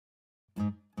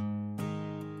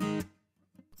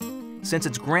Since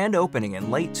its grand opening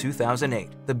in late 2008,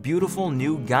 the beautiful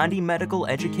new Gandhi Medical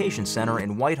Education Center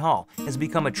in Whitehall has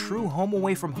become a true home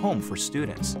away from home for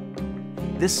students.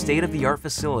 This state-of-the-art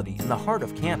facility in the heart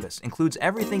of campus includes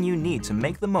everything you need to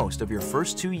make the most of your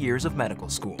first 2 years of medical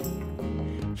school.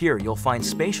 Here you'll find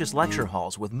spacious lecture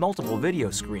halls with multiple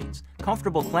video screens,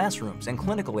 comfortable classrooms and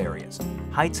clinical areas,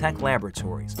 high-tech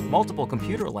laboratories, multiple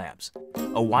computer labs,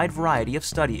 a wide variety of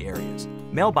study areas,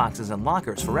 mailboxes and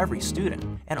lockers for every student,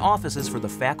 and offices for the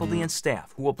faculty and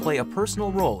staff who will play a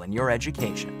personal role in your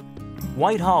education.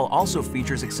 Whitehall also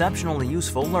features exceptionally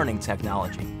useful learning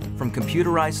technology, from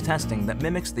computerized testing that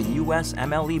mimics the US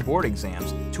MLE board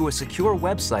exams to a secure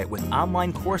website with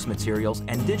online course materials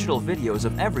and digital videos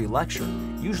of every lecture,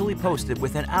 usually posted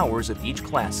within hours of each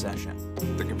class session.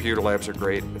 The computer labs are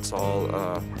great. It's all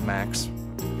Macs,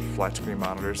 flat screen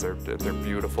monitors. They're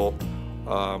beautiful.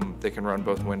 They can run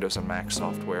both Windows and Mac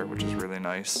software, which is really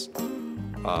nice.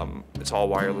 It's all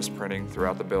wireless printing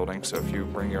throughout the building, so if you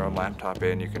bring your own laptop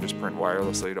in, you can just print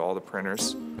wirelessly to all the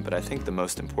printers. But I think the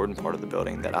most important part of the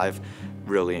building that I've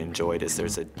really enjoyed is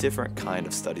there's a different kind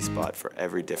of study spot for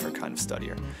every different kind of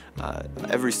studier.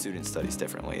 Every student studies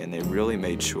differently, and they really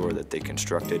made sure that they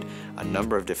constructed a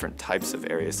number of different types of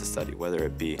areas to study, whether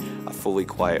it be a fully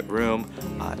quiet room,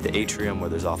 the atrium where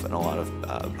there's often a lot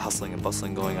of hustling and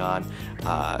bustling going on,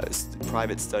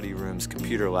 private study rooms,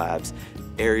 computer labs,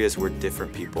 areas where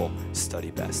different people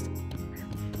study best.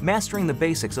 Mastering the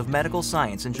basics of medical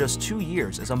science in just 2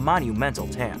 years is a monumental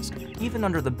task, even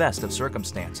under the best of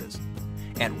circumstances.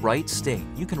 At Wright State,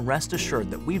 you can rest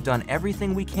assured that we've done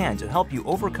everything we can to help you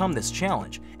overcome this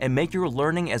challenge and make your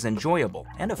learning as enjoyable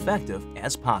and effective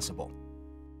as possible.